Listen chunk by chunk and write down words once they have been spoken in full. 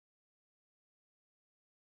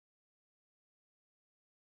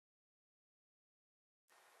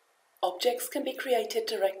Objects can be created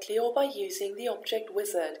directly or by using the object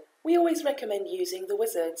wizard. We always recommend using the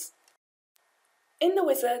wizards. In the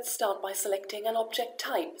wizard, start by selecting an object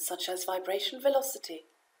type, such as vibration velocity.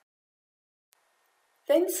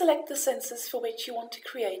 Then select the sensors for which you want to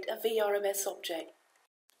create a VRMS object.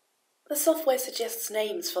 The software suggests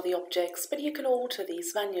names for the objects, but you can alter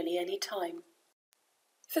these manually any time.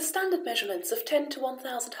 For standard measurements of 10 to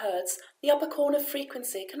 1000 Hz, the upper corner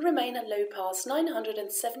frequency can remain at low pass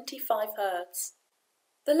 975 Hz.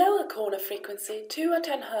 The lower corner frequency, 2 or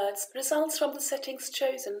 10 Hz, results from the settings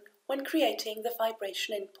chosen when creating the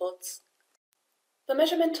vibration inputs. The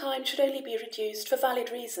measurement time should only be reduced for valid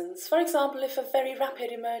reasons, for example if a very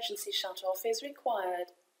rapid emergency shutoff is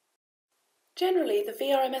required. Generally, the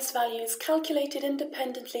VRMS value is calculated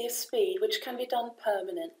independently of speed, which can be done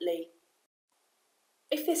permanently.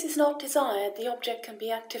 If this is not desired, the object can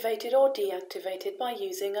be activated or deactivated by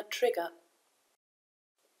using a trigger.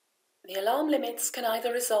 The alarm limits can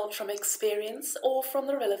either result from experience or from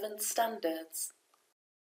the relevant standards.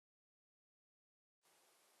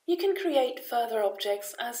 You can create further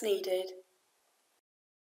objects as needed.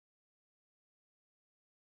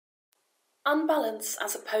 Unbalanced,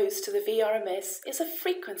 as opposed to the VRMS, is a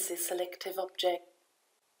frequency-selective object.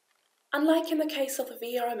 Unlike in the case of the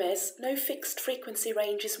VRMS, no fixed frequency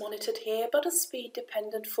range is monitored here, but a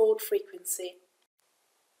speed-dependent fault frequency.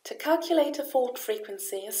 To calculate a fault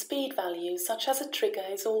frequency, a speed value, such as a trigger,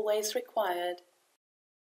 is always required.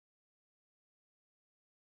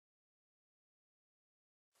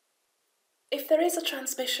 If there is a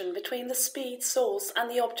transmission between the speed source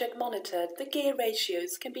and the object monitored, the gear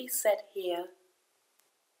ratios can be set here.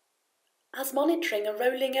 As monitoring a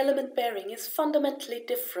rolling element bearing is fundamentally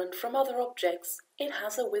different from other objects, it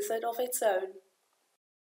has a wizard of its own.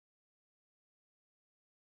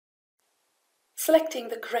 Selecting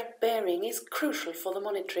the correct bearing is crucial for the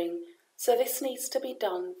monitoring, so this needs to be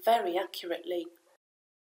done very accurately.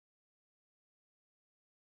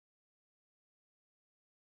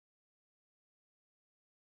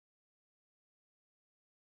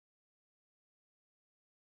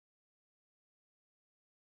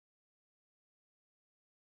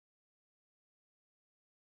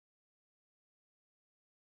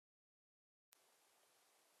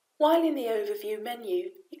 While in the Overview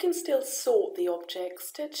menu, you can still sort the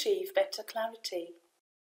objects to achieve better clarity.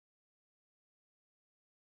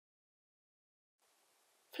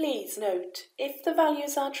 Please note, if the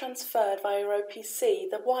values are transferred via OPC,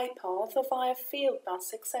 the Y path or via field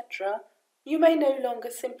bus, etc., you may no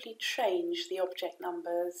longer simply change the object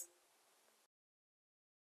numbers.